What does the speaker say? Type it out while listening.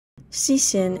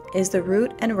Xixin is the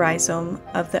root and rhizome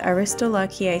of the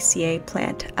Aristolochiaceae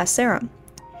plant Asarum.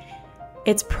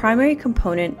 Its primary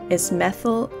component is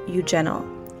methyl eugenol,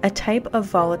 a type of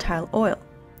volatile oil.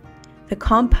 The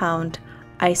compound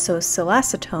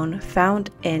isosylacetone found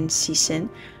in xixin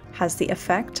has the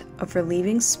effect of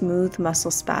relieving smooth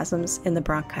muscle spasms in the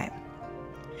bronchi,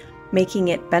 making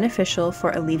it beneficial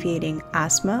for alleviating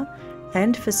asthma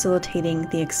and facilitating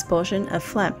the expulsion of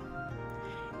phlegm.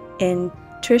 In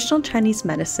traditional Chinese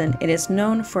medicine, it is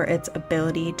known for its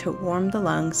ability to warm the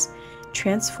lungs,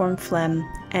 transform phlegm,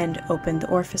 and open the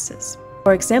orifices.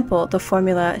 For example, the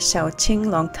formula Xiaoqing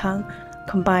Longtang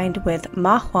combined with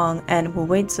ma huang and wu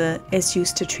weizi is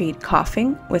used to treat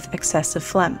coughing with excessive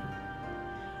phlegm.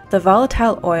 The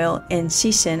volatile oil in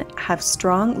xixin have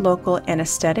strong local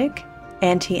anesthetic,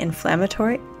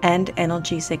 anti-inflammatory, and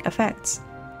analgesic effects.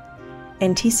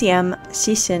 In TCM,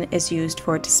 xixin is used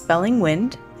for dispelling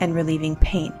wind and relieving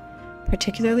pain,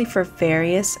 particularly for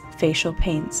various facial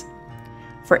pains.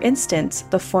 For instance,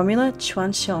 the formula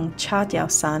Quanxiong Cha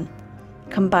Diao San,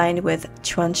 combined with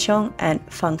Quanxiong and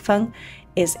Fengfeng,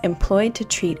 is employed to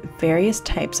treat various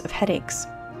types of headaches.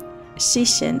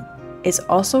 Xixin is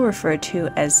also referred to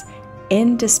as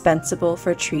indispensable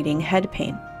for treating head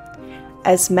pain.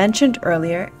 As mentioned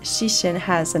earlier, xixin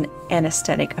has an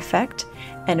anesthetic effect,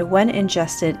 and when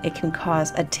ingested, it can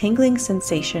cause a tingling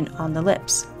sensation on the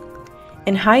lips.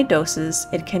 In high doses,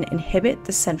 it can inhibit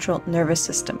the central nervous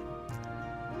system.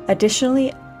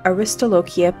 Additionally,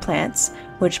 Aristolochia plants,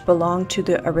 which belong to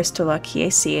the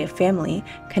Aristolochiaceae family,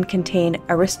 can contain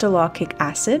aristolochic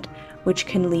acid, which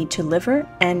can lead to liver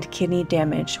and kidney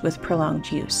damage with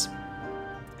prolonged use.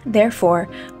 Therefore,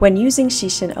 when using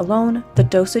xixin alone, the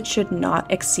dosage should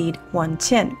not exceed 1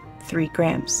 qian, 3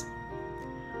 grams.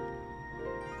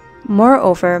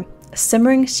 Moreover,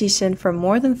 simmering xixin for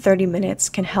more than 30 minutes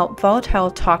can help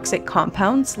volatile toxic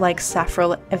compounds like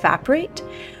safrole evaporate,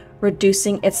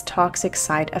 reducing its toxic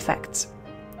side effects.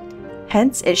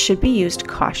 Hence, it should be used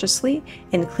cautiously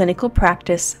in clinical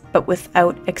practice, but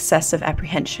without excessive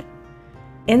apprehension.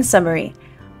 In summary,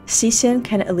 xixin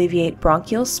can alleviate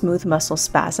bronchial smooth muscle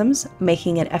spasms,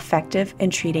 making it effective in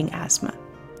treating asthma.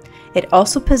 It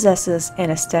also possesses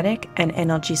anesthetic and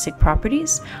analgesic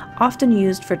properties, often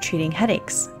used for treating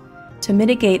headaches. To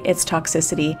mitigate its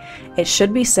toxicity, it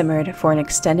should be simmered for an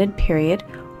extended period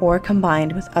or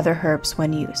combined with other herbs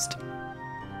when used.